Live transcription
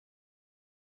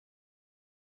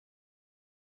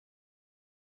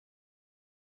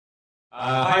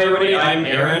Hi everybody, I'm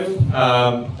Aaron.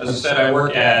 As I said, I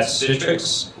work at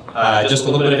Citrix. Just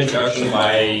a little bit of introduction.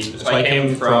 So I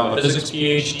came from a physics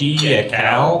PhD at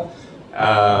Cal.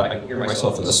 I can hear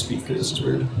myself in the speaker, this is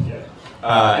weird.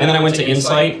 And then I went to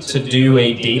Insight to do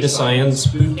a data science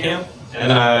boot camp.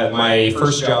 And then my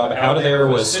first job out of there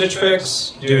was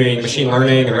Citrix, doing machine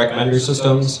learning and recommender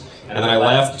systems. And then I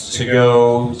left to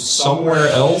go somewhere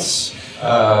else,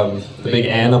 the big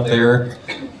N up there,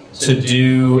 to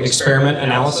do experiment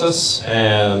analysis,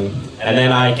 and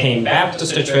then I came back to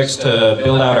Citrix to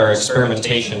build out our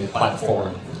experimentation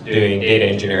platform, doing data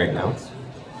engineering now.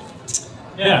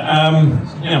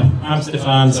 I'm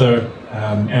Stefan, so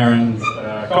Aaron's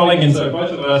colleague, and so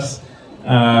both of us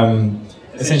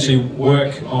essentially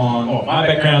work on, my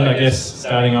background, I guess,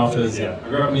 starting off is, I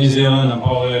grew up in New Zealand, I'm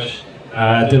Polish,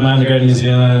 did my undergrad in New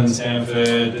Zealand, Stanford,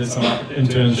 did some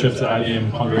internships at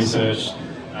IBM Quant Research,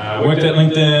 worked at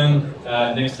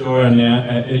LinkedIn, next door, and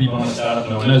at 81 startup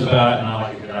no one knows about, and I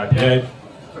like a good IPA.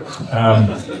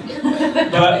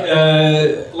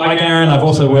 But like Aaron, I've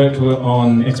also worked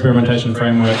on experimentation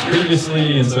frameworks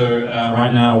previously, and so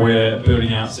right now we're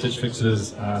building out Stitch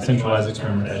Fix's centralized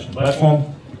experimentation platform.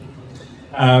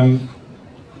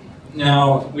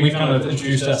 Now, we've kind of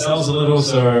introduced ourselves a little,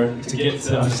 so to get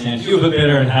to understand you a bit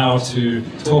better and how to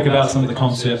talk about some of the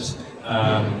concepts.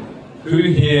 Who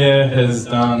here has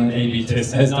done A/B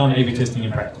testing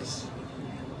in practice?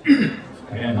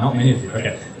 Okay, not many of you.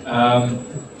 Okay.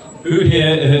 Who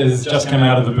here has just come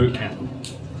out of the boot camp?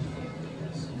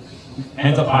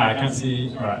 Hands up high. I can't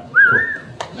see. All right.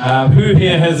 Cool. Who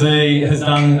here has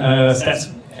done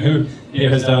stats? Who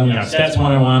here has done stats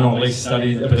 101 or at least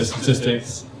studied a bit of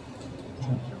statistics?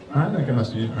 All right. Okay,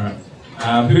 most of you. All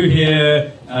right. Who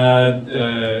here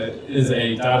is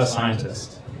a data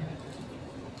scientist?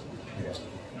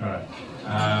 All right.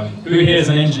 Who here is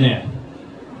an engineer?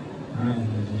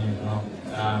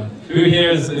 Who here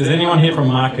is anyone here from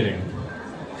marketing?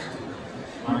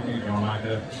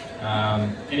 Marketer.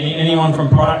 Anyone from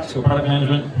product or product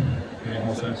management?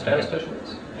 Also.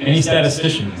 Statisticians. Any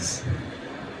statisticians?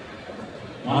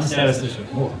 One statistician.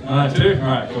 Two? All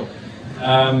right, cool.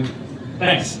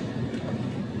 Thanks.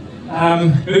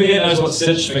 Who here knows what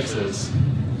Stitch Fix is?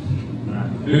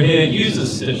 Who here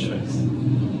uses Stitch Fix?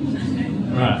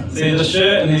 Right. See the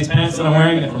shirt and these pants that I'm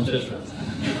wearing, they're from Stitch Fix.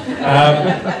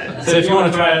 So if you want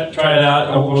to try it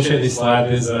out, we'll share this slide.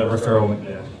 There's a referral link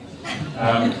there.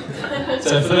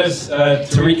 So for those,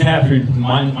 to recap, who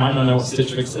might not know what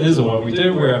Stitch Fix is or what we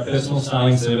do, we're a personal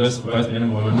styling service for both men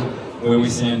and women, where we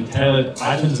send tailored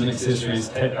items and accessories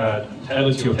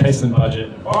tailored to your taste and budget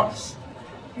in a box.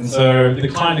 And so the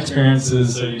client experience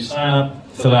is, so you sign up,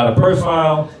 fill out a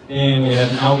profile, then we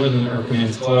have an algorithm that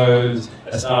recommends clothes,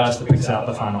 a stylist that picks out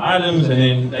the final items, and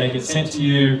then they get sent to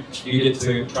you. You get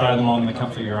to try them on in the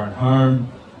comfort of your own home,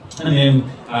 and then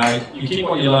you keep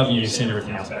what you love and you send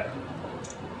everything else back.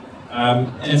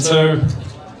 And so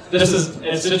this is,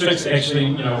 at Citrix,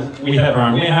 actually, we have our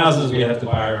own warehouses, we have to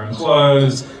buy our own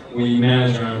clothes, we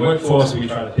manage our own workforce, we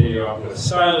try to pair you up with a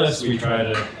stylist, we try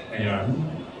to,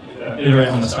 iterate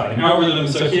on the styling algorithm.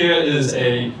 So here is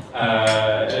a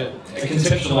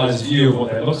conceptualized view of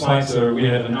what that looks like. So we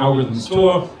have an algorithm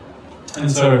store,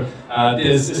 and so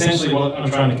there's essentially what I'm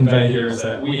trying to convey here is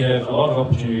that we have a lot of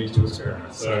opportunity to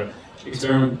experiment. So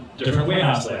experiment different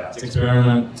warehouse layouts,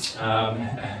 experiment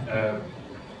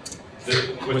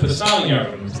with the styling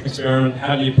algorithms, experiment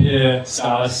how do you pair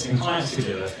stylists and clients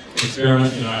together,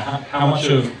 experiment how much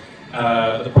of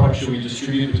the product should we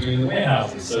distribute between the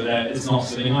warehouses so that it's not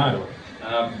sitting idle.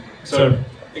 So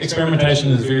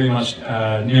experimentation is very much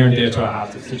near and dear to our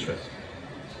hearts at Stitch Fix.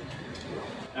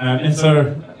 And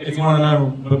so if you want to know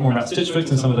a bit more about Stitch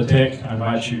Fix and some of the tech, I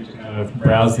invite you to kind of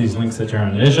browse these links at your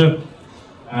own leisure.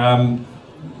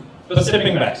 But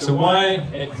stepping back, so why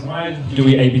do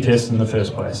we A/B test in the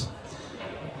first place?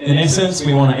 In essence,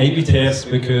 we want to A/B test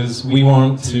because we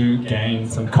want to gain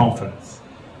some confidence.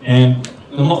 And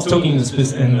I'm not talking in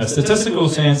the statistical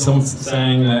sense, I'm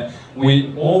saying that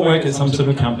we all work at some sort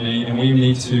of company and we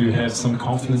need to have some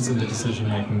confidence in the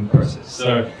decision-making process.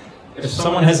 So if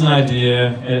someone has an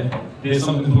idea, there's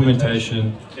some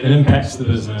implementation, it impacts the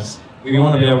business, we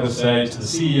want to be able to say to the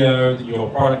CEO, your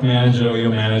product manager or your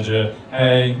manager,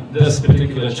 hey, this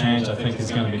particular change I think is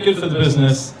going to be good for the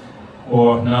business,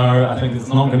 or no, I think it's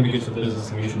not going to be good for the business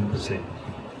and we shouldn't proceed.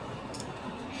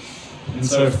 And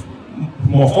so,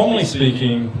 more formally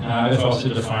speaking, if I was to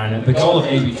define it, the goal of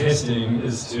A/B testing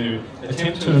is to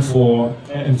attempt to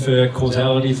infer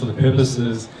causality for the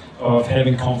purposes of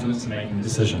having confidence in making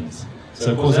decisions.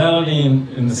 So causality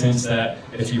in the sense that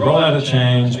if you roll out a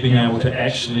change, being able to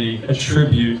actually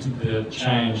attribute the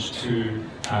change to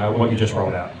what you just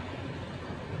rolled out.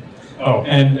 Oh,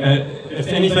 and if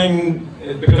anything,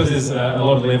 because there's a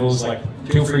lot of levels, like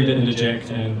feel free to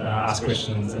interject and ask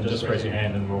questions and just raise your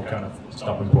hand and we'll kind of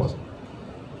stop and pause.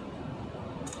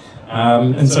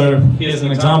 And so here's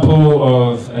an example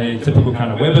of a typical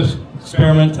kind of web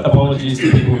experiment. Apologies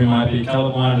to people who might be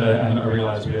colorblind, and I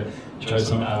realize we chose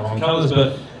some wrong colors,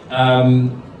 but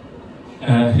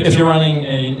if you're running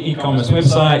an e-commerce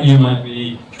website, you might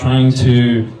be trying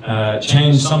to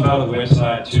change some part of the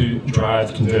website to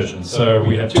drive conversion. So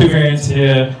we have two variants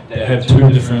here that have two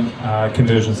different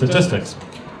conversion statistics.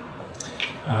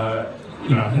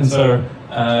 And so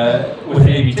with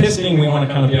A/B testing, we want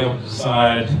to kind of be able to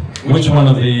decide which one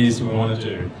of these we want to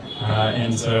do,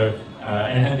 and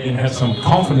have some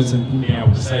confidence in being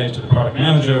able to say to the product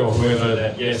manager or whoever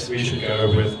that yes, we should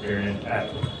go with variant A.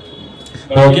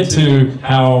 But I'll get to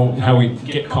how we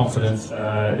get confidence in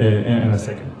a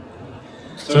second.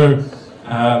 So,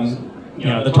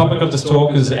 the topic of this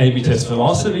talk is A/B test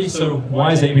velocity. So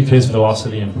why is A/B test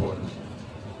velocity important?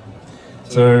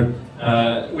 So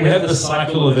we have this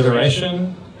cycle of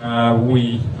iteration.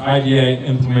 We ideate,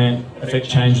 implement, affect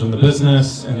change on the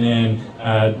business, and then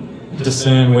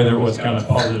discern whether it was kind of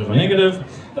positive or negative.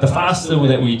 The faster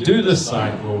that we do this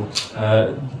cycle,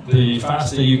 the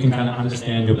faster you can kind of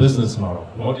understand your business model.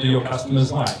 What do your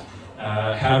customers like?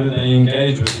 How do they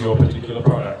engage with your particular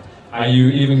product? Are you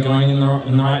even going in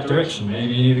the right direction?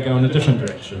 Maybe you need to go in a different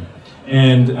direction.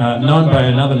 And known by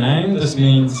another name, this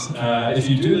means if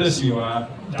you do this, you are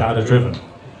data-driven.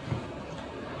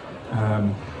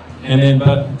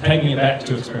 But taking it back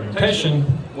to experimentation,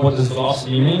 what does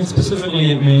velocity mean?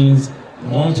 Specifically, it means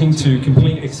wanting to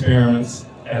complete experiments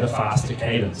at a faster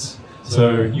cadence.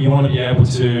 So you want to be able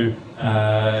to,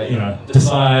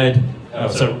 decide,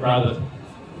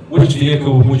 which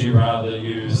vehicle would you rather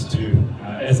use to,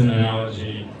 as an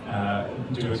analogy,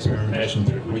 do experimentation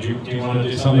through? Do you want to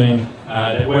do something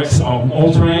that works on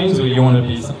all terrains, or you want to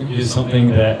use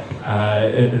something that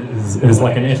is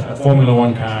like a Formula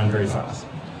One car and very fast?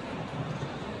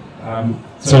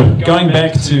 So going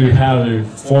back to how to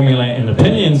formulate an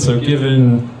opinion, so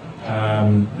given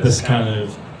this kind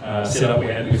of setup we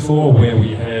had before, where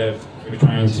we're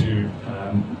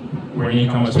an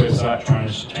e-commerce website trying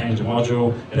to change a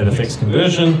module that affects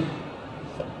conversion.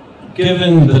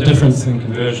 Given the difference in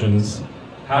conversions,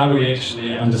 how do we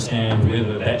actually understand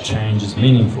whether that change is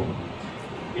meaningful?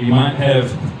 You might have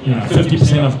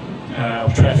 50% of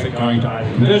traffic going to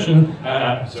either conversion,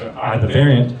 either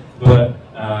variant, but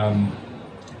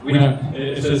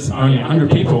if it's only 100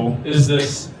 people, is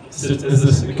this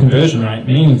conversion rate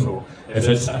meaningful? If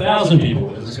it's 1,000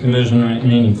 people, is this conversion rate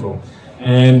meaningful?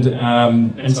 And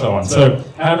so on. So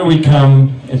how do we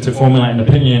come into formulate an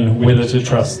opinion whether to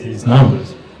trust these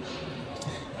numbers?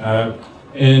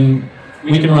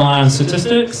 We can rely on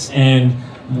statistics, and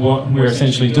what we're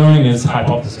essentially doing is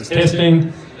hypothesis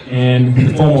testing. And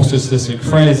the formal statistic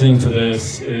phrasing for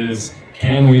this is,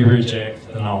 can we reject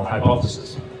the null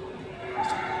hypothesis?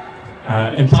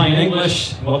 In plain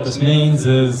English, what this means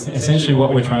is essentially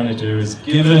what we're trying to do is,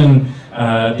 given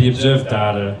the observed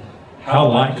data, how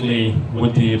likely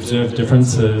would the observed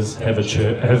differences have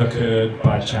occurred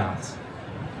by chance?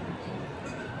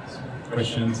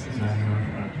 Questions?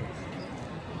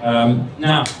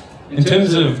 Now, in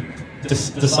terms of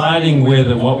deciding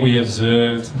whether what we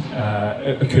observed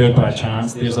occurred by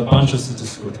chance, there's a bunch of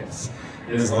statistical tests.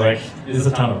 There's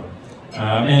a ton of them.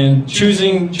 And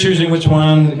choosing which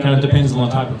one kind of depends on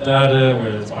the type of data,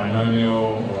 whether it's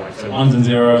binomial, or like say ones and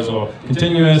zeros, or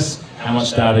continuous, how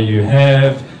much data you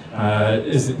have,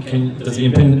 does the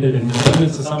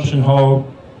independence assumption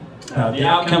hold, the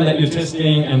outcome that you're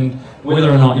testing, and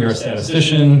whether or not you're a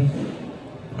statistician.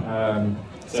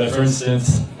 So for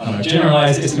instance,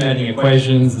 generalized estimating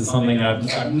equations is something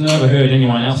I've never heard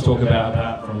anyone else talk about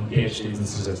apart from PhDs in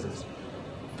statistics.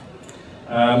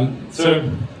 So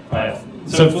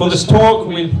for this talk,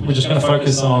 we're just going to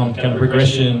focus on kind of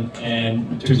regression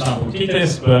and two-sample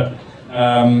t-tests, but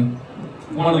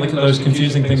one of those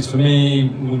confusing things for me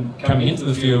when coming into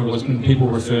the field was when people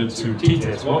referred to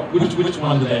t-tests. Which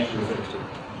one do they actually refer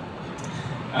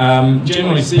to?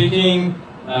 Generally speaking,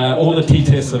 all the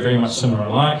t-tests are very much similar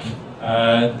alike.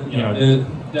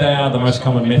 They are the most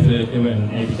common method in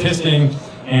A/B testing,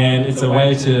 and it's a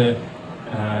way to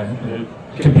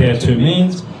compare two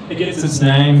means. It gets its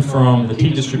name from the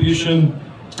t-distribution,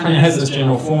 and it has this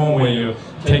general form where you're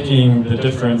taking the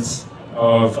difference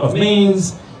of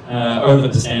means over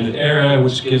the standard error,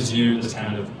 which gives you this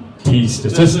kind of T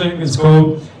statistic, it's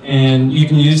called, and you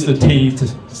can use the T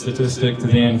statistic to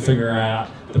then figure out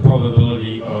the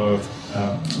probability of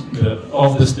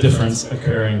this difference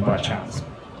occurring by chance.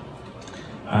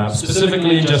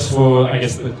 Specifically, just for, I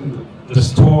guess,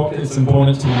 this talk, it's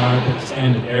important to know that the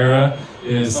standard error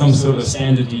is some sort of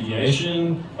standard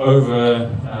deviation over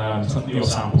your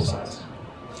sample size.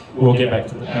 We'll get back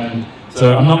to that.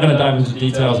 So I'm not going to dive into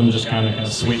details, I'm just kind of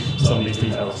sweep some of these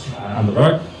details under the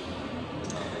rug.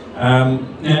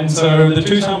 And so the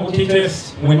two-sample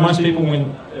t-test, when most people,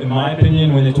 in my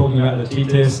opinion, when they're talking about the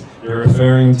t-test, they're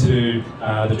referring to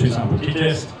the two-sample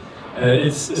t-test.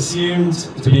 It's assumed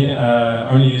to be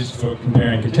only used for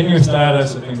comparing continuous data,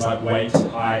 so things like weight,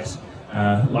 height,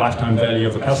 lifetime value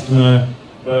of a customer.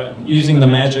 But using the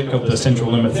magic of the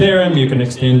central limit theorem, you can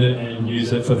extend it and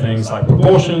use it for things like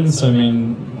proportions, I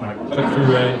mean, like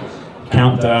click-through rate,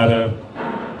 count data.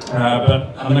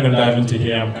 But I'm not going to dive into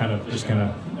here, I'm kind of just going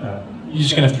to, you're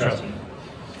just going to have to trust me.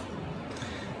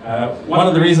 One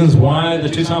of the reasons why the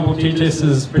two-sample t-test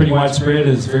is pretty widespread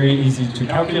is very easy to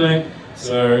calculate.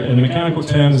 So in mechanical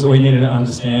terms, all you need to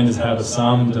understand is how to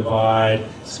sum, divide,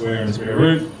 square, and square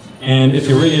root. And if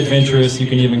you're really adventurous, you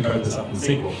can even code this up in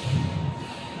SQL.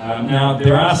 Now,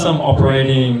 there are some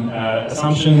operating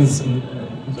assumptions,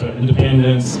 so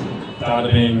independence, data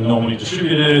being normally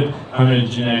distributed,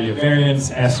 homogeneity of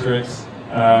variance, asterisks,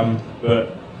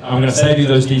 but I'm going to save you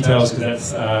those details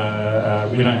because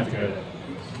that's, we don't have to go there.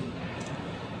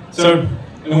 So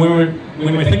when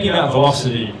we're thinking about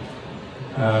velocity,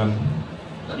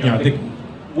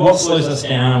 what slows us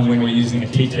down when we're using a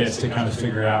t-test to kind of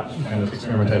figure out kind of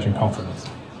experimentation confidence?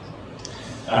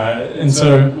 And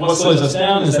so what slows us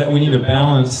down is that we need to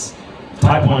balance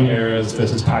type 1 errors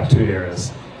versus type 2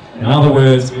 errors. In other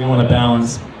words, we want to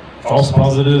balance false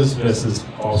positives versus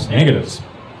false negatives.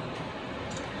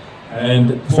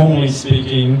 And formally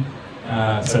speaking,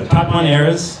 so type 1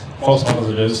 errors, false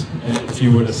positives, if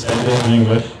you were to say that in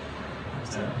English,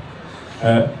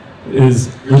 is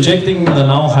rejecting the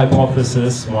null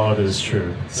hypothesis while it is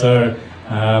true. So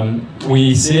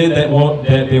we said that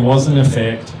there was an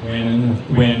effect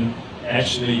when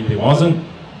actually there wasn't.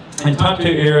 And type 2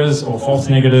 errors or false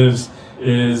negatives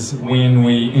is when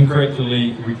we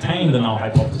incorrectly retain the null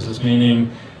hypothesis,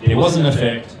 meaning there was an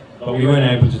effect, but we weren't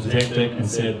able to detect it and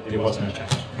said there was no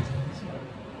change.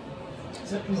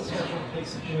 Except in the special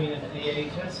case of doing an AA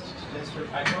test to test your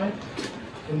pipeline,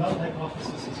 the null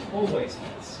hypothesis is always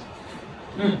false.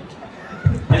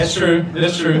 That's true,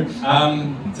 that's true.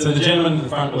 So the gentleman in the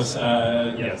front was,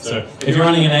 yeah, so if you're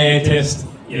running an AA test,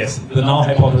 yes, the null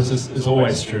hypothesis is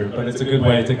always true, but it's a good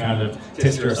way to kind of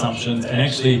test your assumptions and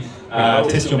actually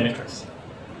test your metrics.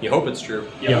 You hope it's true.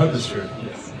 You hope it's true,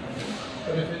 yes.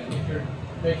 But if you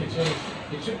make a change,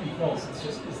 it should be false,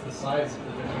 it's the size of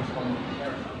the difference from the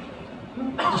error.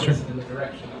 Sure. In the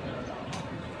direction of the error.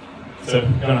 So,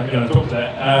 going to talk to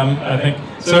that. I think,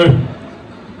 so,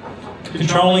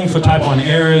 controlling for type 1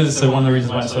 errors, so one of the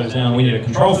reasons why it slows down, we need a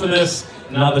control for this.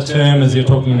 Another term is you're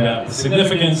talking about the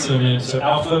significance, so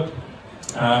alpha.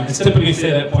 It's typically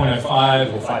set at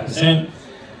 0.05 or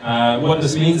 5%. What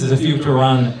this means is if you were to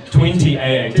run 20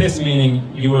 AA tests,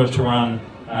 meaning you were to run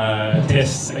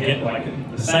tests, again,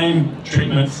 like the same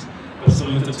treatments, but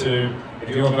limited to, if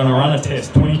you were going to run a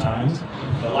test 20 times,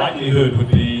 the likelihood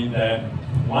would be that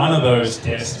one of those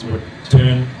tests would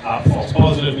turn up false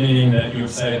positive, meaning that you would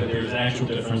say that there is an actual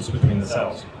difference between the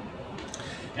cells.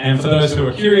 And for those who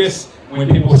are curious, when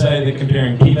people say they're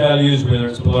comparing p-values, whether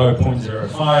it's below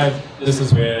 0.05, this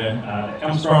is where it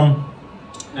comes from.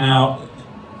 Now,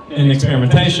 in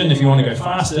experimentation, if you want to go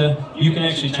faster, you can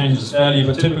actually change this value,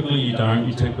 but typically you don't.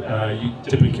 You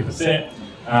typically keep it set.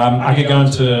 I could go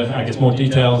into, I guess, more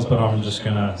details, but I'm just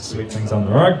going to sweep things on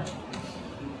the rug.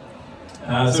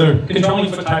 So,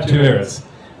 controlling for type 2 errors.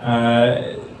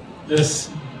 This,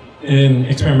 in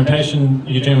experimentation,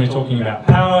 you're generally talking about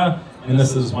power, and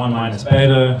this is 1 minus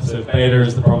beta. So beta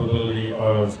is the probability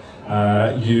of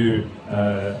you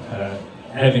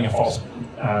having a false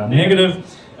negative.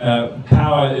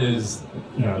 Power is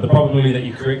the probability that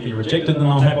you correctly rejected the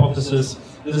null hypothesis.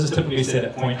 This is typically set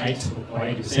at 0.8 or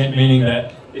 80%, meaning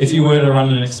that if you were to run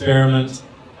an experiment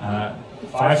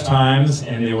 5 times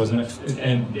and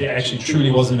there actually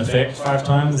truly was an effect 5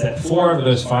 times, that 4 of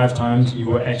those 5 times you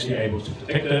were actually able to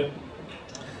detect it.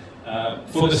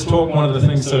 For this talk, one of the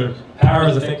things, so power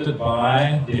is affected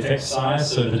by the effect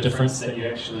size, so the difference that you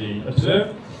actually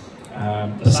observe.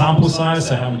 The sample size,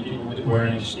 so how many people were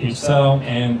in each cell,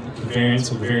 and the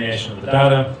variance or variation of the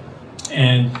data.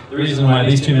 And the reason why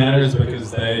these two matter is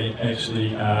because they actually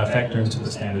factor into the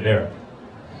standard error.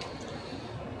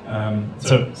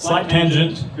 So, slight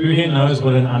tangent. Who here knows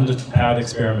what an underpowered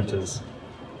experiment is?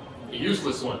 A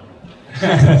useless one.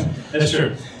 That's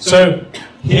true. So,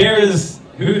 here is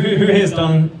who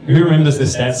remembers the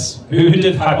stats? Who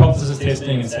did hypothesis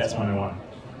testing in Stats 101?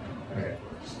 Okay.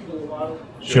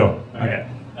 Sure. Okay.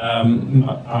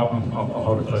 I'll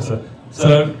hold it closer.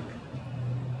 So,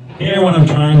 here what I'm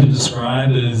trying to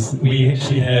describe is we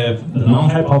actually have the null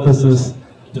hypothesis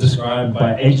described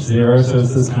by H0, so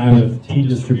it's this kind of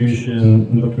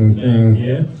t-distribution looking thing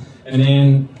here. And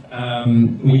then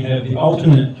we have the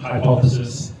alternate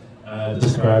hypothesis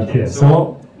described here.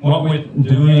 So what we're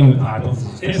doing with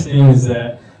hypothesis testing is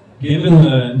that given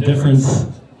the difference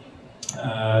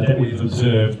that we've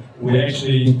observed, we're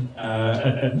actually,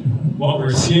 what we're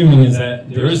assuming is that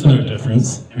there is no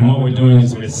difference, and what we're doing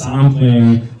is we're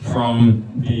sampling from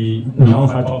the null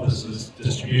hypothesis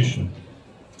distribution.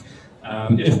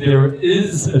 If there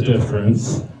is a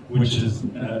difference, which is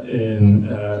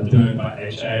denoted by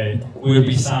HA, we'll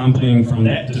be sampling from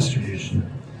that distribution.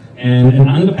 And an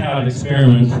underpowered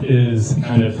experiment is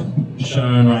kind of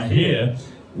shown right here,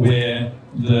 where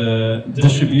the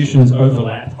distributions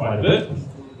overlap quite a bit,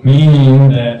 meaning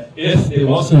that if there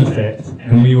was an effect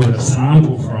and we were to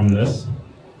sample from this,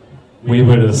 we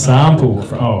were to sample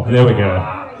from, oh, there we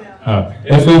go.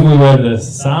 If we were to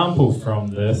sample from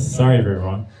this, sorry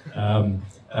everyone,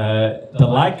 the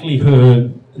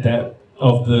likelihood that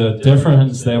of the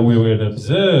difference that we would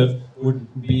observe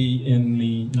would be in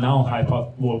the null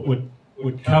hypothesis,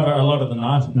 would cover a lot of the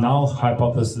null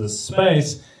hypothesis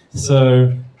space.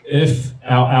 So if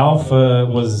our alpha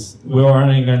was, we were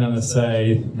only going to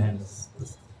say, man, the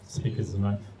speakers are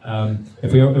mine.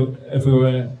 If we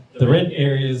were, the red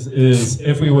areas is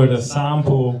if we were to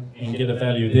sample and get a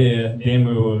value there, then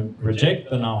we would reject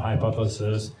the null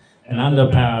hypothesis. An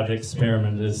underpowered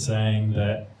experiment is saying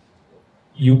that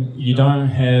you don't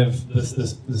have this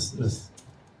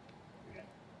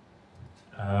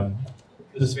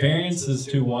variance is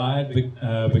too wide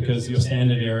because your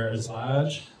standard error is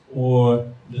large,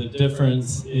 or the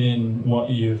difference in what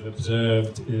you've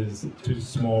observed is too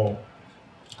small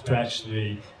to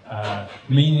actually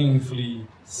meaningfully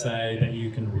say that you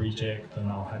can reject the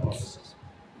null hypothesis.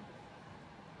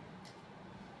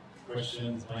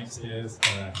 Questions, blank stares?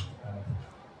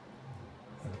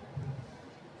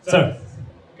 So,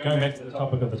 going back to the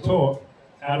topic of the talk,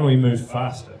 how do we move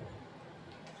faster?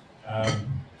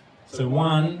 So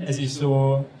one, as you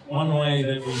saw, one way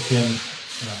that we can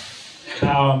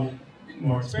power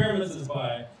more experiments is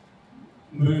by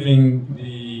moving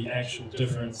the actual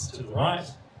difference to the right,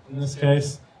 in this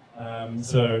case.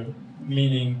 So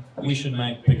meaning we should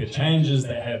make bigger changes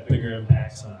that have bigger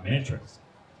impacts on our metrics.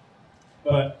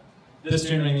 But this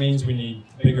generally means we need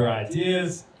bigger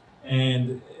ideas,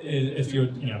 and if you're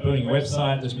building a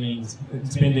website, this means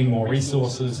spending more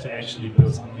resources to actually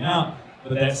build something out.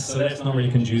 But that's not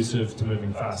really conducive to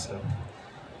moving faster.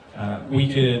 We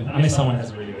could, unless someone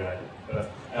has a really good idea, but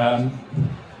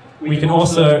we can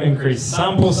also increase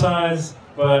sample size,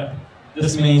 but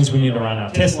this means we need to run our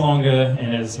tests longer,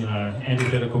 and is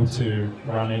antithetical to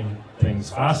running things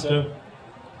faster.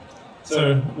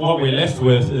 So what we're left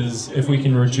with is if we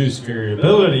can reduce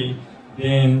variability,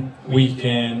 then we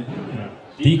can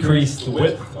decrease the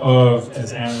width of,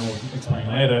 as Aaron will explain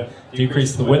later,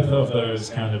 decrease the width of those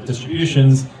kind of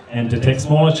distributions and detect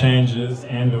smaller changes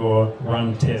and or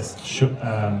run tests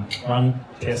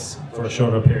for a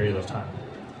shorter period of time.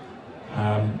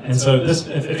 And so this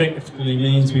effectively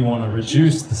means we want to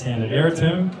reduce the standard error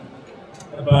term,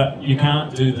 but you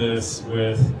can't do this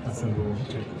with a simple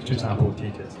two-sample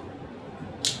t-test.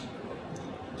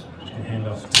 Hand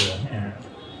off to Aaron.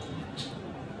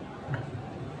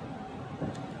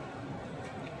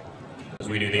 As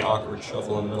we do the awkward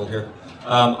shuffle in the middle here.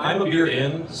 I'm a beer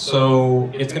in, so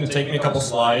it's going to take me a couple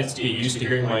slides to get used to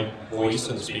hearing my voice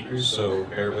in the speakers, so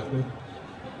bear with me.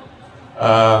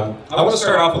 I want to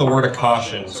start off with a word of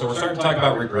caution. So we're starting to talk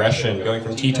about regression, going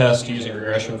from t-test to using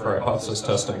regression for hypothesis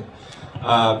testing.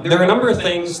 There are a number of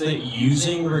things that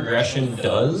using regression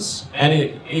does, and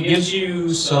it gives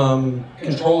you some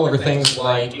control over things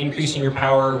like increasing your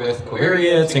power with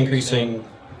covariates, increasing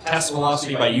test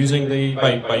velocity by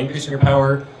increasing your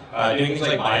power, doing things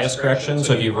like bias correction.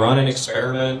 So if you run an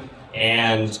experiment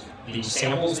and the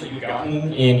samples that you've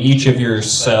gotten in each of your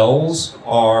cells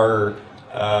are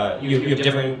you have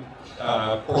different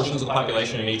portions of the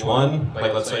population in each one.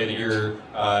 Like let's say that your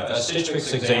a Stitch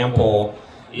Fix example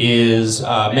is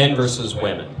men versus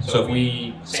women. So if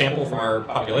we sample from our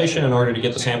population in order to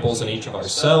get the samples in each of our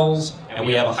cells, and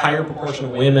we have a higher proportion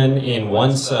of women in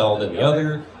one cell than the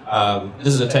other,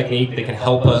 this is a technique that can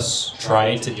help us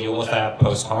try to deal with that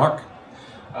post hoc.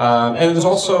 And there's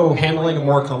also handling a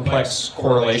more complex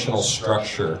correlational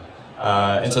structure.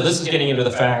 And so this is getting into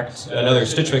the fact, another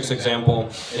Stitch Fix example,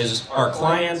 is our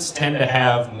clients tend to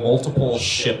have multiple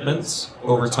shipments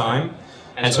over time.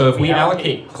 And so if we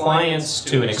allocate clients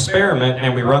to an experiment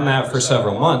and we run that for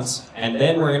several months, and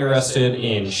then we're interested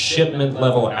in shipment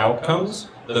level outcomes,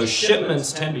 those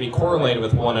shipments tend to be correlated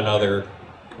with one another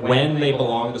when they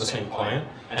belong to the same client.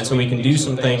 And so we can do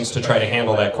some things to try to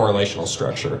handle that correlational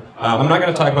structure. I'm not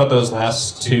going to talk about those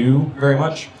last two very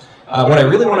much. What I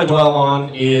really want to dwell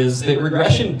on is that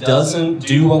regression doesn't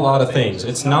do a lot of things.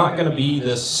 It's not going to be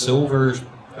this silver,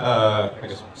 I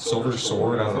guess, silver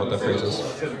sword, I don't know what that phrase is.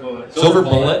 Silver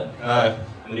bullet, a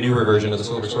newer version of the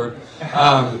silver sword.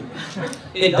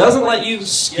 It doesn't let you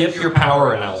skip your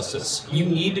power analysis. You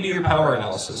need to do your power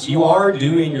analysis. You are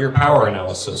doing your power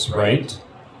analysis, right?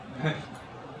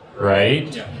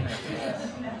 Right?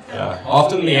 Yeah.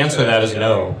 Often the answer to that is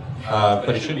no,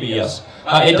 but it should be yes.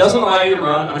 It doesn't allow you to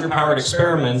run underpowered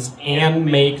experiments and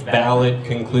make valid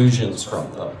conclusions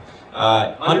from them.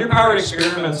 Underpowered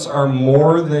experiments are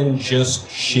more than just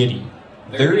shitty.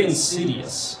 They're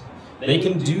insidious. They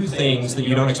can do things that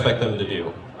you don't expect them to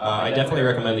do. I definitely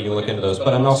recommend that you look into those,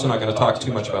 but I'm also not going to talk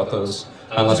too much about those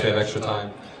unless we have extra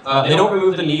time. They don't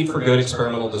remove the need for good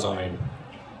experimental design.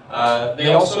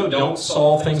 They also don't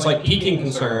solve things like peaking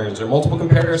concerns or multiple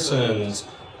comparisons,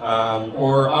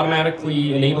 or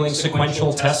automatically enabling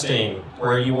sequential testing,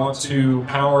 where you want to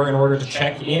power in order to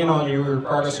check in on your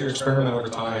progress of your experiment over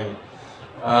time.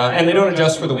 And they don't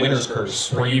adjust for the winner's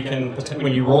curse, where you can,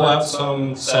 when you roll out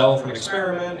some cell from an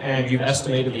experiment and you've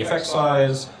estimated the effect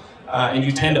size, and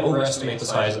you tend to overestimate the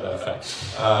size of that effect.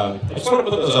 I just want to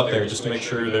put those up there just to make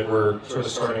sure that we're sort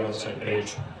of starting on the same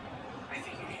page.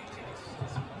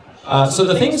 So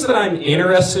the things that I'm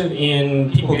interested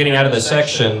in people getting out of this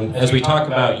section as we talk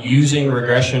about using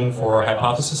regression for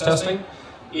hypothesis testing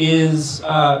is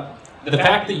the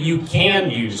fact that you can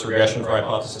use regression for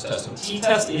hypothesis testing.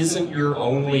 T-test isn't your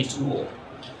only tool.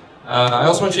 I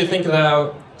also want you to think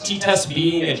about T-test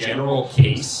being a general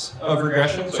case of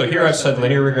regression. So here I've said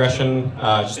linear regression,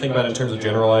 just think about it in terms of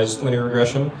generalized linear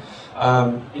regression.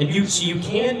 So you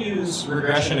can use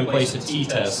regression in place of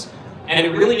T-test, and it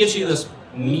really gives you this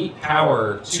neat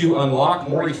power to unlock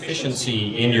more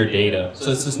efficiency in your data.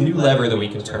 So it's this new lever that we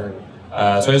can turn. So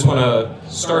I just want to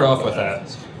start off with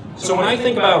that. So when I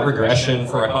think about regression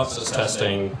for hypothesis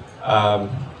testing,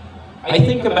 I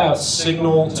think about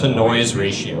signal to noise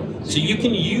ratio. So you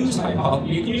can use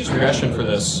regression for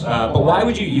this, but why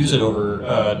would you use it over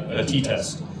a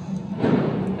t-test?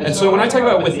 And so when I talk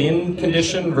about within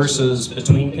condition versus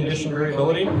between condition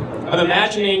variability, I'm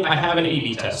imagining I have an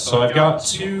A/B test. So I've got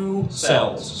two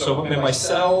cells. So by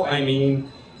cell, I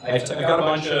mean I've got a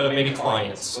bunch of maybe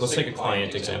clients. So let's take a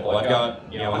client example. I've got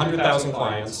 100,000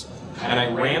 clients, and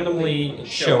I randomly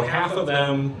show half of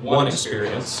them one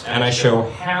experience, and I show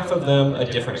half of them a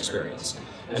different experience.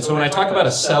 And so when I talk about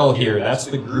a cell here, that's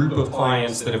the group of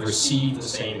clients that have received the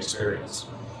same experience.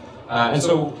 And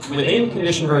so within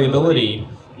condition variability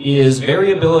is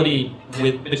variability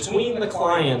between the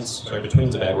clients, sorry,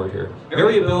 between's a bad word here,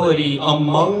 variability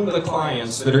among the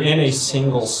clients that are in a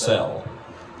single cell.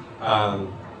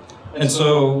 And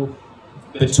so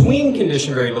between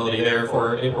condition variability,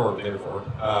 therefore,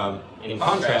 in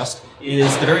contrast,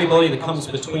 is the variability that comes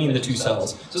between the two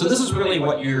cells. So this is really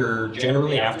what you're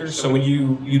generally after. So when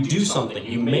you do something,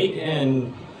 you make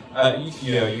an,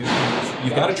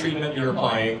 you've got a treatment you're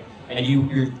applying, and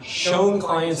you're showing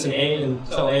clients in A and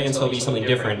cell B something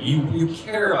different. You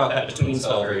care about that between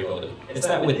cell variability. It's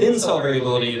that within cell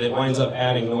variability that winds up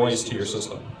adding noise to your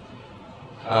system.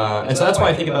 And so that's why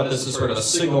I think about this as sort of a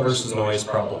signal versus noise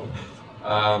problem.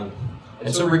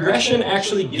 And so regression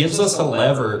actually gives us a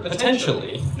lever,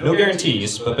 potentially, no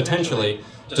guarantees, but potentially,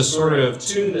 to sort of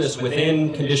tune this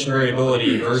within condition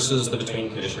variability versus the between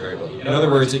condition variability. In other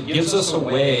words, it gives us a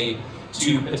way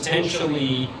to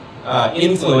potentially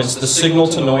influence the signal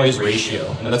to noise ratio,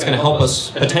 and that's going to help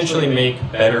us potentially make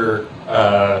better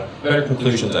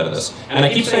conclusions out of this. And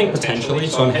I keep saying potentially,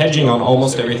 so I'm hedging on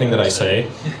almost everything that I say,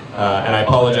 and I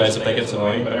apologize if that gets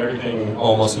annoying, but everything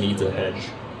almost needs a hedge.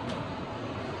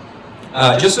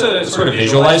 Just to sort of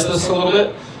visualize this a little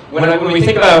bit, when we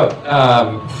think about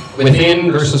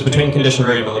within versus between condition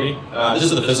variability, this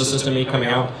is the physicist in me coming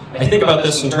out. I think about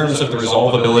this in terms of the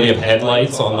resolvability of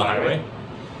headlights on the highway.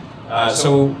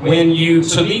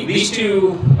 These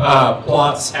two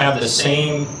plots have the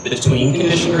same between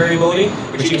condition variability,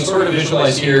 which you can sort of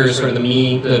visualize here as sort of the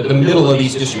mean, the middle of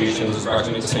these distributions is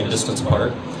approximately the same distance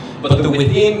apart. But the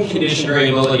within condition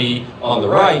variability on the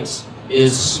right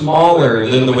is smaller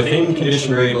than the within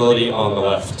condition variability on the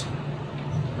left.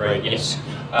 right? Yes.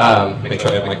 Make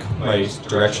sure I have my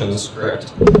directions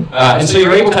correct. And so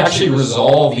you're able to actually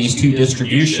resolve these two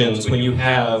distributions when you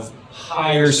have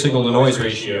higher signal-to-noise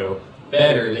ratio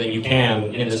better than you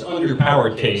can in this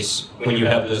underpowered case when you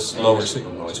have this lower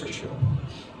signal-to-noise ratio.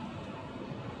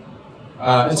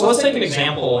 And so let's take an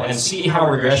example and see how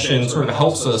regression sort of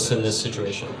helps us in this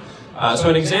situation. So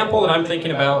an example that I'm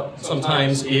thinking about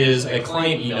sometimes is a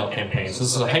client email campaign. So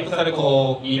this is a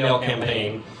hypothetical email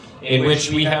campaign in which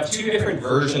we have two different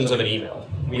versions of an email.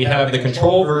 We have the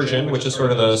control version, which is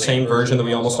sort of the same version that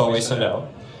we almost always send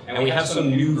out. And we have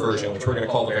some new version, which we're going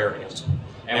to call the variant.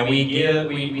 And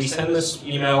we send this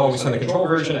email, we send the control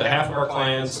version to half of our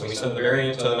clients, and we send the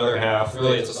variant to another half.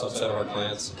 Really, it's a subset of our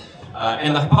clients.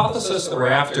 And the hypothesis that we're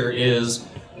after is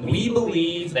we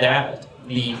believe that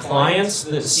the clients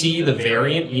that see the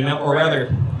variant email, or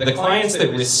rather, the clients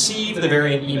that receive the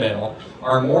variant email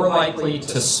are more likely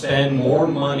to spend more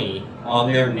money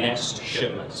on their next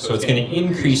shipment. So it's going to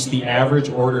increase the average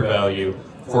order value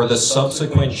for the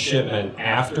subsequent shipment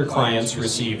after clients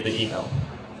receive the email.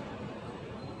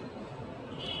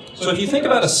 So if you think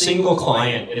about a single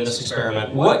client in this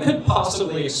experiment, what could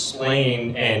possibly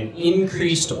explain an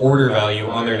increased order value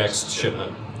on their next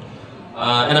shipment?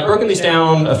 And I've broken these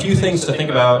down, a few things to think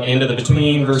about into the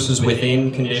between versus within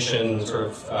condition sort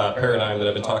of paradigm that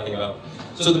I've been talking about.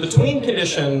 So the between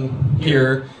condition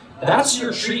here, that's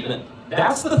your treatment.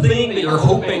 That's the thing that you're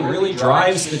hoping really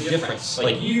drives the difference.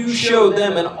 Like you showed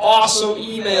them an awesome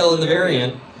email in the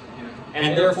variant,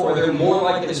 and therefore they're more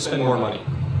likely to spend more money.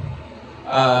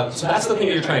 So that's the thing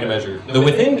that you're trying to measure. The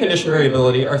within condition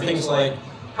variability are things like,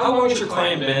 how long has your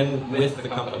client been with the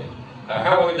company?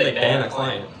 How long have they been a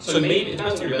client? So maybe, it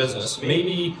depends on your business,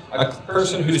 maybe a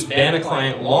person who's been a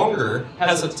client longer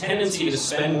has a tendency to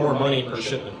spend more money per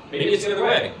shipment. Maybe it's the other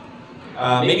way.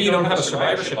 Maybe you don't have a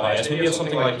survivorship bias. Maybe it's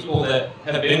something like people that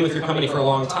have been with your company for a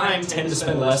long time tend to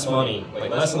spend less money,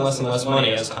 like less and less and less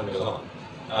money as time goes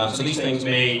on. So these things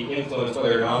may influence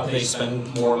whether or not they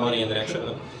spend more money in the next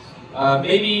shipment.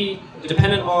 Maybe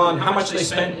dependent on how much they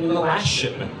spent in the last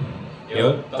shipment. You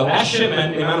know, the last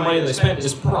shipment, the amount of money they spent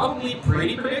is probably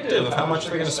pretty predictive of how much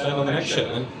they're going to spend on the next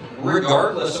shipment,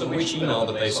 regardless of which email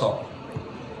that they saw.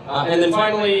 And then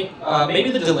finally,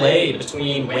 maybe the delay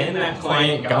between when that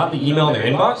client got the email in their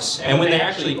inbox and when they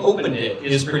actually opened it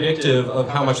is predictive of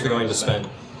how much they're going to spend.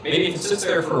 Maybe if it sits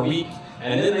there for a week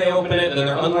and then they open it, then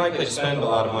they're unlikely to spend a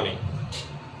lot of money.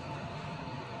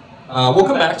 We'll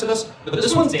come back to this, but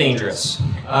this one's dangerous.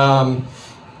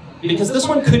 Because this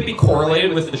one could be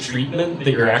correlated with the treatment that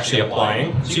you're actually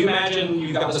applying. So you imagine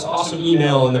you've got this awesome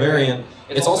email in the variant,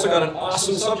 it's also got an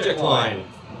awesome subject line.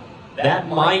 That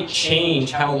might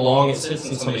change how long it sits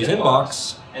in somebody's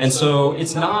inbox, and so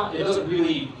it doesn't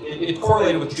really, it's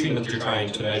correlated with the treatment that you're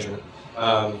trying to measure.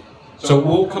 So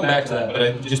we'll come back to that,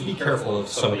 but just be careful of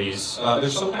some of these. They're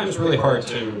sometimes really hard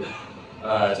to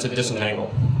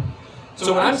disentangle.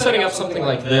 So when I'm setting up something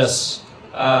like this,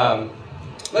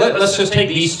 let's just take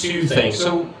these two things.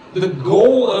 So the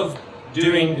goal of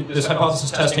doing this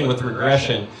hypothesis testing with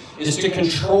regression is to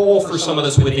control for some of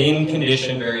this within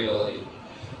condition variability.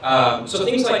 So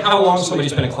things like how long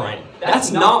somebody's been a client.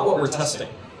 That's not what we're testing.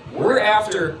 We're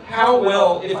after how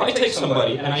well, if I take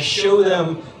somebody and I show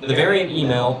them the variant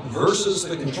email versus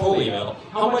the control email,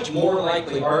 how much more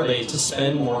likely are they to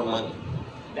spend more money?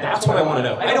 That's what I want to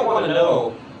know. I don't want to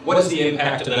know what is the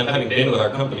impact of them having been with our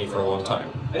company for a long time.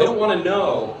 I don't want to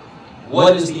know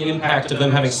what is the impact of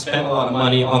them having spent a lot of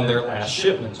money on their last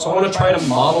shipment. So I want to try to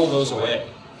model those away.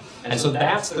 And so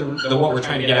that's what we're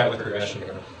trying to get at with regression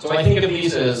here. So I think of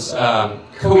these as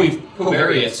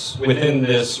covariates within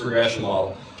this regression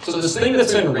model. So this thing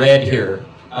that's in red here,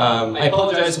 I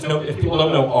apologize if people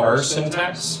don't know R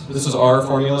syntax. This is R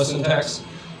formula syntax.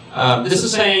 This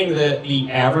is saying that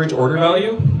the average order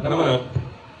value, and I'll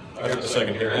give it a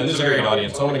second here, and this is a great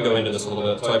audience, so I want to go into this a little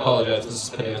bit, so I apologize, this is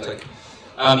pedantic.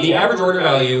 The average order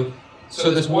value,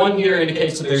 so this one here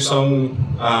indicates that there's some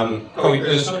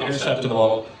intercept in the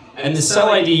model, and the cell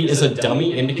ID is a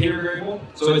dummy indicator variable.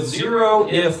 So it's 0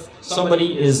 if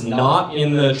somebody is not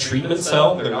in the treatment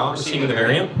cell, they're not receiving the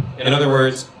variant. In other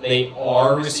words, they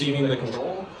are receiving the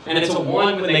control. And it's a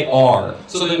 1 when they are.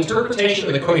 So the interpretation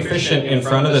of the coefficient in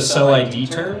front of the cell ID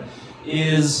term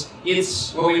is,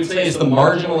 it's what we would say is the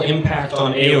marginal impact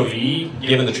on AOV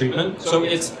given the treatment. So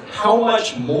it's how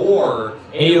much more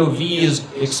AOV is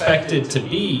expected to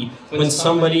be when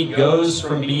somebody goes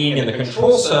from being in the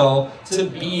control cell to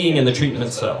being in the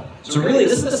treatment cell. So really,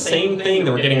 this is the same thing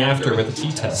that we're getting after with the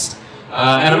t-test.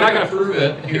 And I'm not going to prove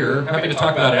it here, I'm happy to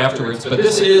talk about it afterwards, but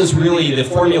this is really the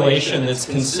formulation that's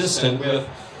consistent with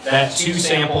that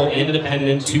two-sample,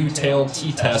 independent, two-tailed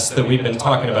t-test that we've been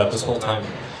talking about this whole time.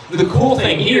 The cool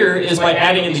thing here is by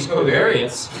adding in these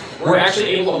covariates, we're actually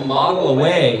able to model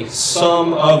away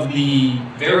some of the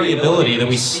variability that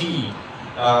we see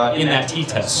in that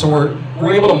t-test. So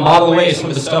we're able to model away some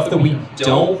of the stuff that we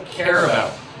don't care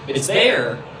about. It's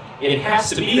there. It has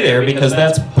to be there because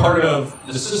that's part of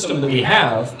the system that we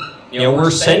have.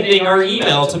 We're sending our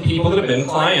email to people that have been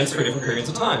clients for different periods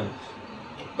of time.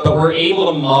 But we're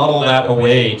able to model that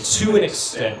away to an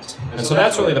extent. And so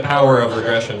that's really the power of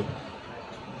regression.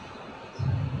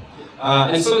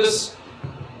 And so this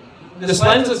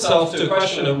lends itself to a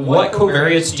question of what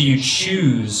covariates do you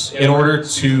choose in order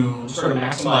to sort of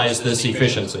maximize this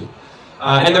efficiency?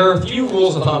 And there are a few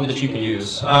rules of thumb that you can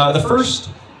use. The first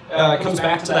comes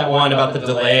back to that one about the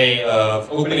delay of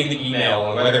opening the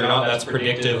email and whether or not that's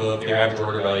predictive of your average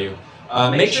order value.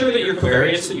 Make sure that your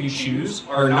covariates that you choose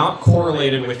are not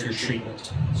correlated with your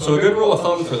treatment. So a good rule of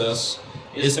thumb for this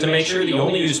is to make sure that you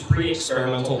only use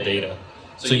pre-experimental data.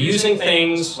 So using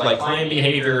things like client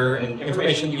behavior and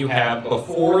information that you have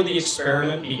before the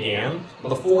experiment began,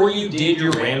 before you did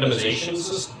your randomization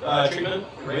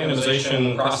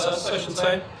process, I should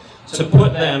say, to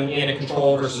put them in a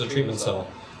control versus a treatment cell.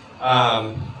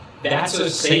 That's a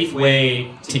safe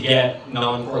way to get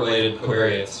non-correlated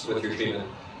covariates with your treatment.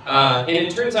 And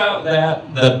it turns out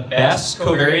that the best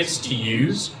covariates to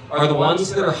use are the ones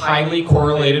that are highly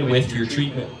correlated with your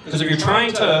treatment. Because if you're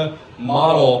trying to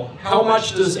model how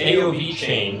much does AOV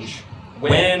change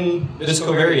when this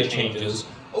covariate changes,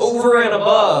 over and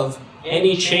above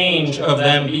any change of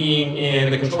them being in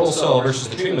the control cell versus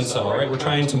the treatment cell, right? We're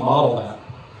trying to model that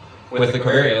with the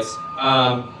covariates.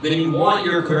 Then you want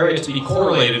your covariates to be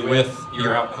correlated with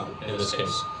your outcome in this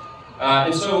case.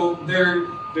 And so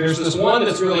there's this one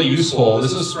that's really useful.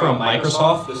 This is from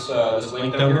Microsoft, this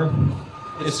link down here.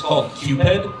 It's called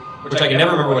QPED, which I can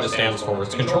never remember what it stands for.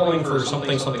 It's controlling for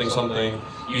something, something, something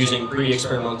using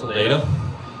pre-experimental data.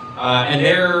 And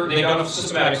they've done a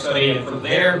systematic study, and from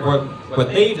there, what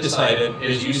they've decided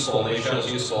is useful, and they've shown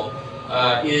is useful,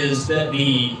 is that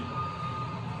the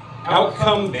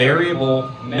outcome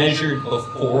variable measured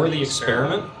before the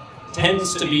experiment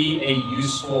tends to be a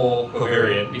useful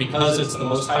covariate because it's the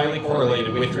most highly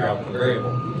correlated with your outcome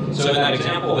variable. So in that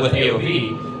example with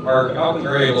AOV, our outcome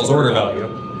variable is order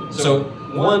value. So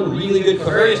one really good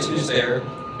covariate to use there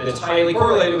that is highly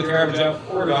correlated with your average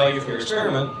order value for your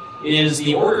experiment is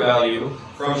the order value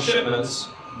from shipments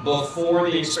before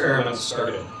the experiment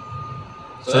started.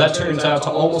 So that turns out to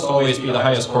almost always be the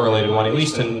highest correlated one, at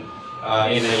least in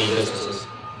any businesses.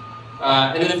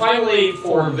 And then finally,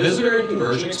 for visitor and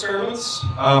conversion experiments,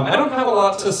 I don't have a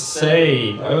lot to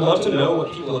say. I would love to know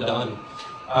what people have done.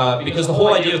 Because the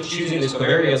whole idea of choosing these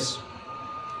covariates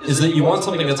is that you want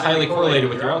something that's highly correlated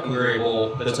with your outcome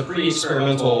variable that's a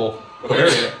pre-experimental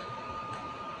covariate.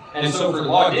 And so for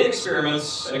logged-in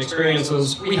experiments and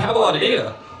experiences, we have a lot of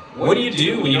data. What do you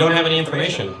do when you don't have any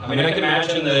information? I mean, I can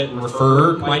imagine that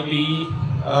referred might be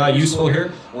useful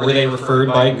here. Were they referred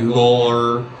by Google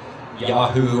or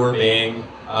Yahoo or Bing?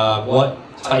 What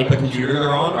type of computer they're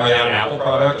on? Are they on an Apple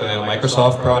product? Are they on a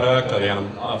Microsoft product? Are they on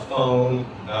a phone?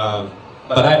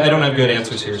 But I don't have good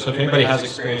answers here. So if anybody has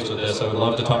experience with this, I would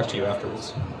love to talk to you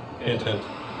afterwards. Intent.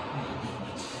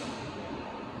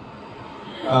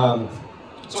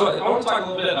 So I want to talk a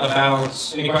little bit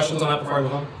about, any questions on that before I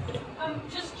move on?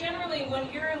 Just generally,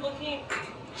 when you're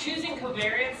choosing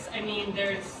covariates, I mean,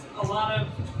 there's a lot of,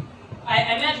 I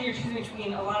imagine you're choosing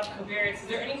between a lot of covariates. Is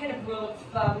there any kind of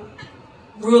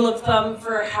rule of thumb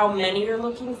for how many you're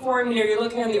looking for? I mean, are you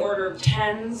looking on the order of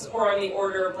tens or on the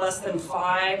order of less than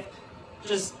 5?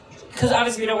 Just because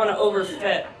obviously we don't want to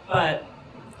overfit, but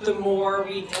the more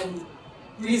we can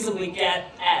reasonably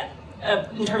get at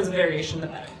in terms of variation, the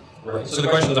better. Right. So the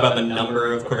question is about the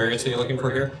number of covariates that you're looking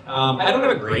for here. I don't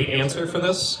have a great answer for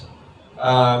this.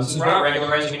 Since we're not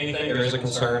regularizing anything, there is a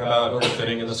concern about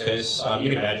overfitting in this case. You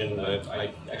can imagine that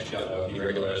I actually don't know if you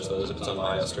regularize those, if it's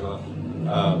unbiased or not.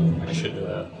 I should do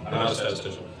that. I'm not a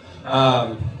statistician.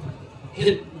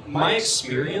 My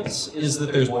experience is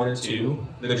that there's one or two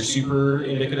that are super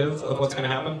indicative of what's going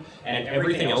to happen, and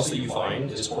everything else that you find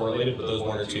is correlated with those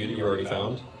one or two that you already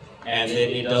found, and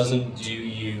that it doesn't do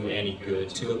you any good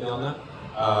to go beyond that.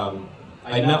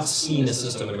 I've not seen a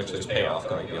system in which there's payoff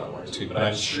going beyond one or two, but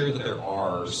I'm sure that there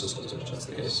are systems in which that's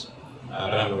the case. I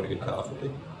don't know what a good cutoff would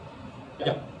be.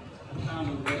 Yeah?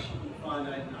 Unless you can find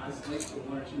that in isolate for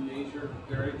one or two major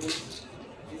variables,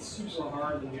 it's super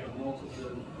hard when you have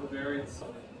multiple covariates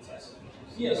testing.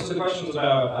 Yeah, so the question is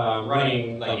about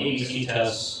running like ABC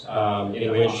tests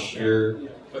in which you're...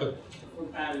 For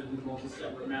added with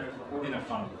multi-step where it matters the order. In a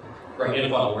funnel. Right, in a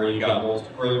funnel where you got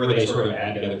where they sort of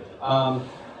add together.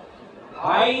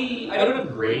 I don't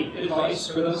have great advice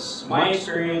for this. My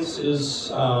experience is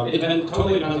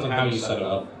totally depends on how you set it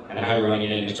up and how you're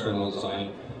running it in experimental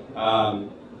design.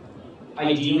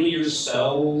 Ideally, your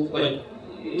cell, like,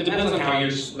 it depends on how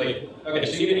you're, like, okay,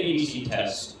 so you get an ABC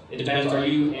test. It depends, are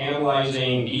you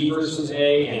analyzing B versus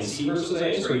A and C versus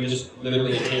A, so are you just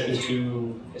literally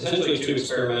taking essentially two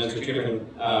experiments or two different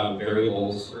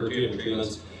variables or two different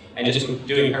treatments and just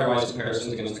doing pairwise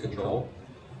comparisons against the control?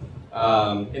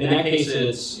 In that case,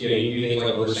 it's, you do things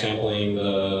like oversampling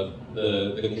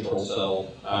the control cell,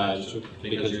 just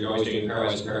because you're always doing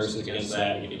pairwise comparisons against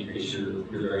that, you can decrease your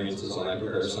variances on that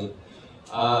comparison.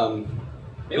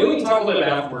 Maybe we can talk a little bit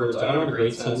afterwards. I don't have a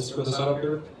great sense for the setup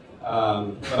here,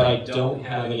 but I don't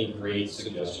have any great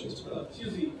suggestions for that. It's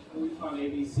usually when we find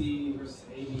ABC versus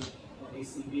AB or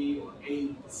ACB or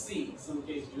AC. In some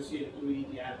cases, you'll see it doing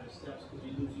the additive steps because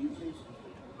you lose users.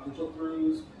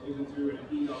 Click-throughs, or even through an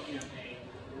email campaign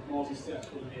with multi-steps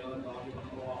where the mail and login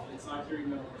will go off inside your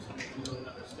email or something to do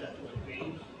another step to a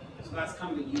page. So that's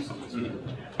kind of the use case we're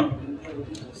looking at. And other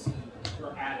people see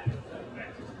for additive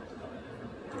effects.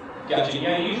 Gotcha.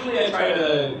 Yeah, usually I try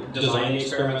to design the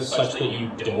experiments such that you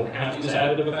don't have to use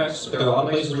additive effects. But there are a lot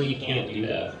of places where you can't do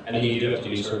that. And then you do have to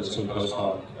do sort of some post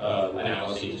hoc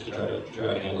analyses to try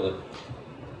to handle it.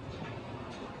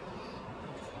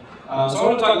 So I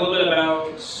want to talk a little bit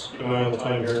about, going on the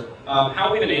time here,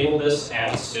 how we've enabled this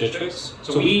at statistics.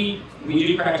 So we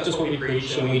do practice what we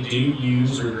preach, and we do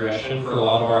use regression for a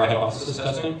lot of our hypothesis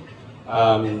testing.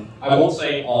 I won't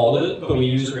say all of it, but we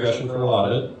use regression for a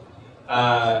lot of it.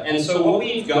 And so what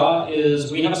we've got is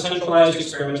we have a centralized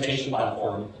experimentation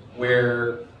platform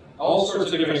where all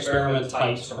sorts of different experiment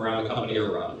types from around the company are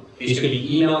run. These could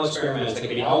be email experiments, they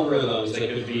could be algorithms,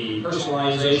 they could be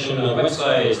personalization of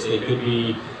websites, they could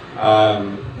be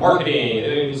marketing.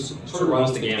 It sort of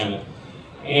runs the gamut.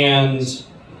 And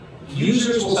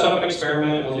users will set up an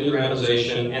experiment, we'll do the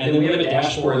randomization, and then we have a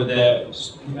dashboard that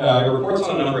reports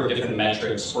on a number of different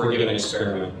metrics for a given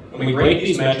experiment. And we break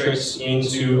these metrics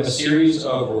into a series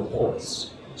of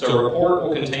reports. So a report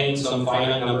will contain some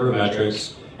finite number of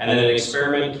metrics, and then an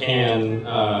experiment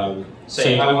can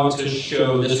say, I want to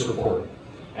show this report.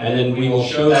 And then we will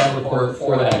show that report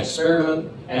for that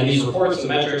experiment. And these reports and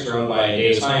metrics are owned by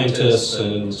data scientists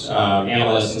and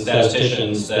analysts and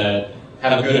statisticians that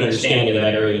have a good understanding of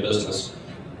that area of business.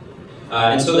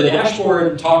 And so the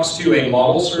dashboard talks to a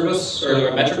model service or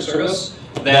a metric service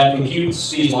that computes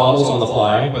these models on the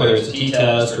fly, whether it's a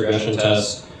t-test, a regression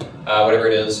test, whatever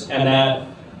it is. And that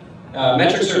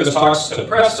metric service talks to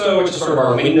Presto, which is sort of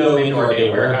our window into our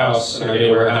data warehouse. And our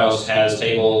data warehouse has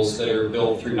tables that are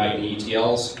built through nightly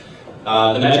ETLs.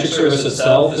 The metric service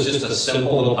itself is just a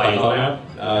simple little Python app.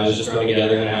 It's just run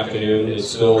together in an afternoon. It's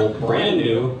still brand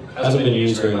new, hasn't been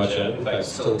used very much yet. In fact,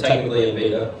 it's still technically in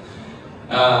beta.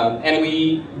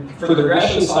 And for the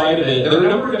regression side of it, there are a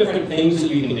number of different things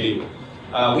that you can do.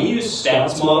 We use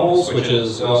stats models, which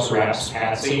is also wraps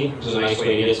Patsy, which is a nice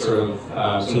way to get sort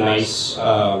of some nice,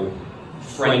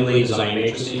 friendly design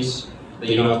matrices that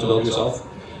you don't have to build yourself.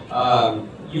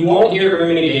 You won't hear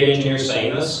very many data engineers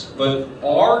saying this, but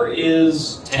R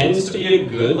tends to be a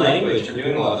good language for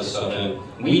doing a lot of this stuff in.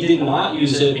 We did not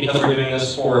use it because we're doing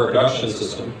this for a production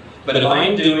system. But if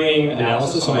I'm doing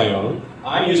analysis on my own,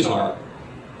 I'm using R.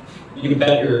 You can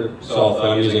bet yourself that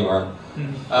I'm using R.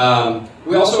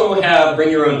 We also have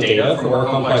bring your own data for more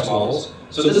complex models.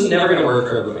 So this is never going to work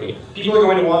for everybody. People are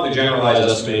going to want the generalized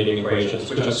estimating equations,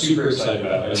 which I'm super excited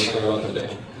about. I just learned about them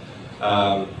today.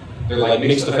 They're like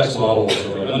mixed effects models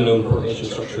or unknown correlation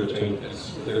structure between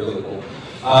things. They're really cool.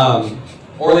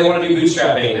 Or they want to do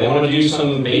bootstrapping. They want to do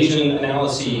some Bayesian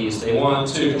analyses. They want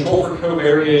to control for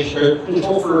covariance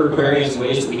in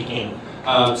ways that we can.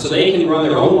 So they can run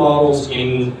their own models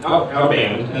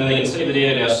outbound, and then they can save the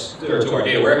data to our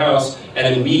data warehouse, and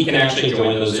then we can actually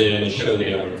join those in and show the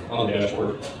data on the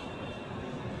dashboard.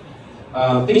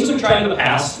 Things we've tried in the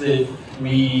past that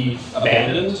we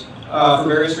abandoned for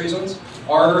various reasons.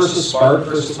 R versus Spark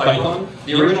versus Python.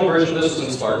 The original version of this was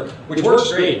in Spark, which works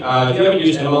great. If you haven't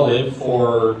used MLlib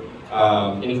for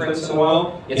inference in a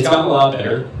while, it's gotten a lot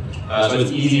better. So it's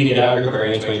easy to get out your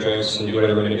covariance matrix and do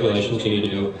whatever manipulations you need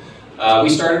to do. We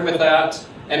started with that,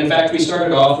 and in fact we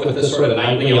started off with this sort of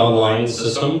nightly online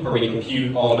system where we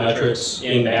compute all the metrics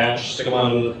in batch, stick them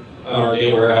on our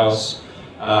data warehouse,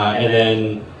 and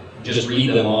then just read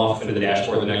them off into the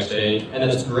dashboard the next day. And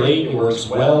that's great, it works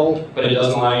well, but it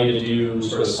doesn't allow you to do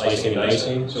sort of slicing and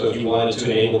dicing. So if you wanted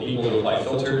to enable people to apply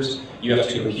filters, you have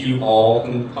to compute all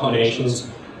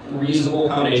combinations reasonable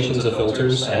combinations of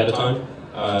filters ahead of time,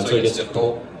 so it gets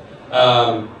difficult.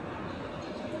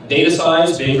 Data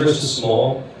size, big versus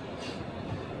small.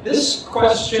 This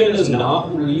question is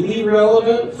not really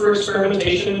relevant for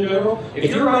experimentation in general.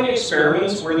 If you're running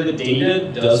experiments where the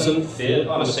data doesn't fit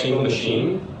on a single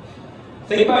machine,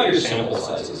 think about your sample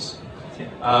sizes.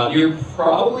 You're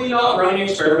probably not running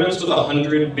experiments with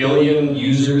 100 billion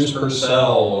users per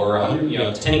cell, or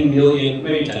 10 million,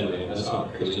 maybe 10 million, that's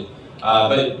not crazy.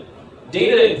 But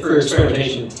data for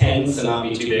experimentation tends to not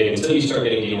be too big until you start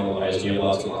getting denormalized and you have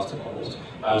lots and lots of bubbles.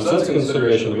 So that's a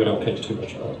consideration we don't think too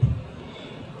much about.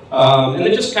 And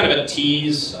then just kind of a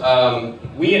tease, our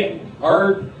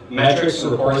metrics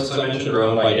and reports, as I mentioned, are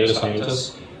owned by data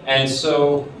scientists. And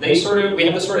so we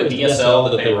have this sort of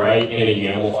DSL that they write in a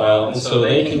YAML file, and so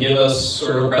they can give us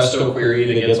sort of a Presto query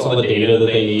that gets all the data that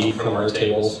they need from our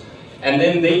tables. And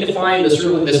then they define this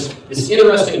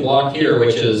interesting block here,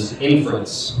 which is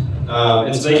inference.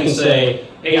 And so they can say,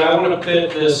 hey, I want to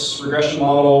fit this regression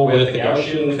model with a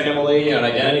Gaussian family and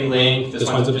an identity link. This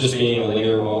winds up just being a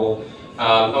linear model.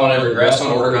 I want to regress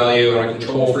on order value, I want to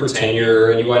control for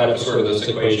tenure, and you wind up with sort of this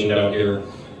equation down here.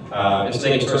 And so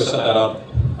they can sort of set that up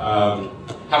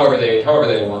however they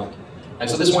want. And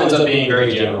so this winds up being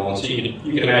very general. And so you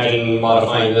can imagine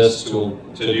modifying this to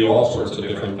do all sorts of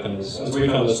different things. And so we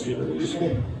found this to be very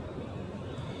useful.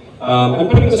 I'm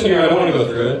putting this in here, I don't want to go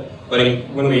through it, but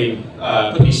when we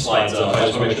put these slides up, I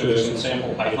just want to make sure there's some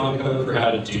sample Python code for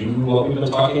how to do what we've been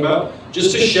talking about,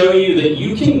 just to show you that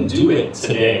you can do it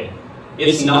today.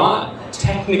 It's not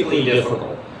technically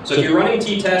difficult. So if you're running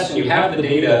t-tests and you have the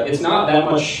data, it's not that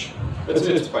much.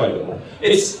 It's quite a bit more.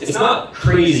 It's not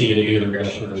crazy to do the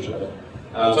regression version of it.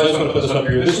 So I just want to put this up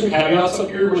here. There's some caveats up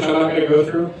here, which I'm not going to go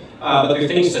through. But there are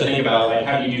things to think about, like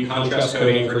how do you do contrast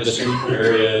coding for discrete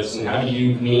covariates, and how do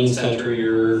you mean center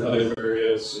your other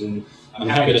covariates, and I'm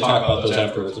happy to talk about those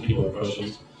afterwards if people have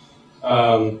questions.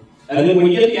 And then when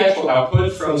you get the actual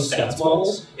output from stats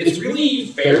models, it's really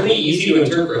fairly easy to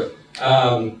interpret.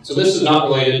 So this is not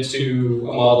related to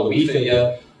a model that we fit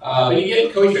yet. But you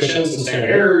get coefficients and standard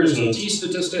errors and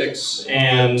t-statistics,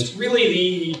 and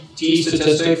really the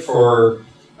t-statistic for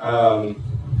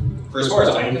as far as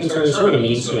I'm concerned, it's sort of a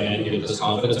means to an end. You get this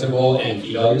confidence interval and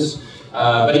p-values.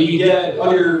 But you get,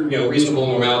 under reasonable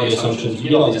normality assumptions, you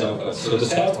get all these outputs. So the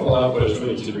stats model output is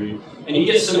really easy to read, and you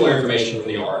get similar information from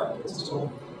the R outputs as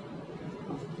well.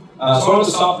 So I want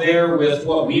to stop there with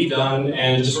what we've done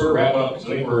and just sort of wrap up, because I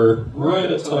think we're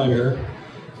right at time here.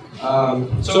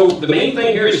 So the main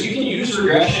thing here is you can use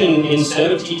regression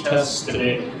instead of t-tests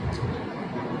today.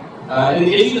 And it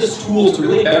gives you this tool to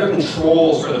really better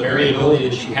control sort of the variability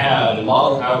that you have and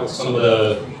model out some of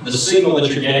the signal that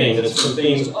you're getting that's from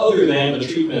things other than the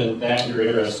treatment that you're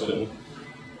interested in.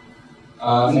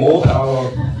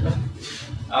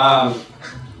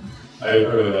 I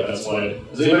really like that slide.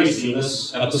 Has anybody seen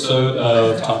this episode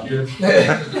of Top Gear?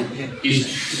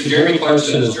 So Jeremy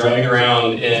Clarkson is driving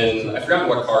around in, I forgot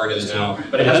what car it is now,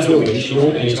 but it has no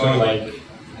windshield, and he's going like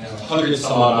 100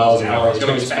 some odd miles an hour. He's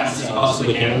going as fast as he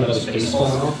possibly can without his face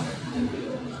falling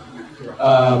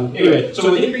off. Anyway,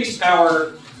 so with increased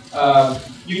power,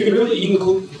 you can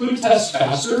conclude tests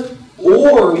faster,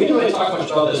 or we didn't really talk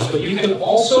much about this, but you can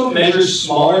also measure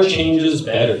smaller changes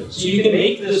better. So you can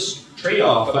make this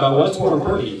trade-off about what's more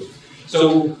important to you.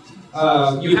 So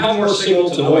you have more signal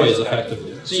to noise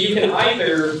effectively. So you can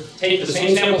either take the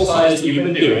same sample size that you've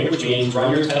been doing, which means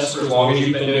run your tests for as long as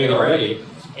you've been doing it already,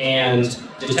 and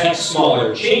detect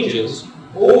smaller changes,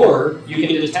 or you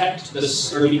can detect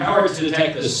this, or be powered to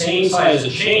detect the same size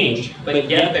of change, but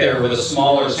get there with a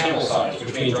smaller sample size,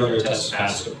 which means run your tests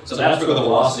faster. So that's where the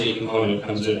velocity component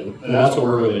comes in, and that's what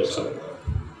we're really excited about.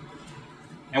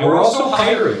 And we're also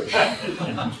hiring,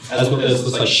 as with this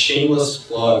like shameless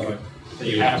plug that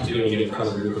you have to do when you get in front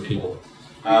of a group of people.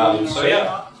 So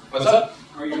yeah, what's up?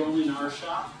 Are you only in our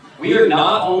shop? We are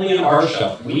not only in our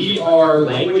shop. We are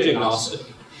language agnostic.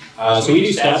 So we do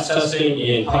stats testing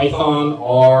in Python,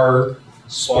 R,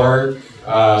 Spark.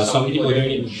 Some people are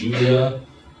doing it in Julia,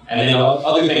 and then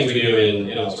other things we do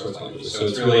in all sorts of languages. So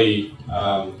it's really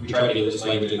we try to get as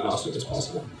language agnostic as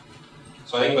possible.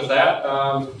 So I think with that.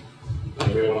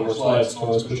 We have one more slide.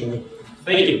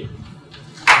 Thank you.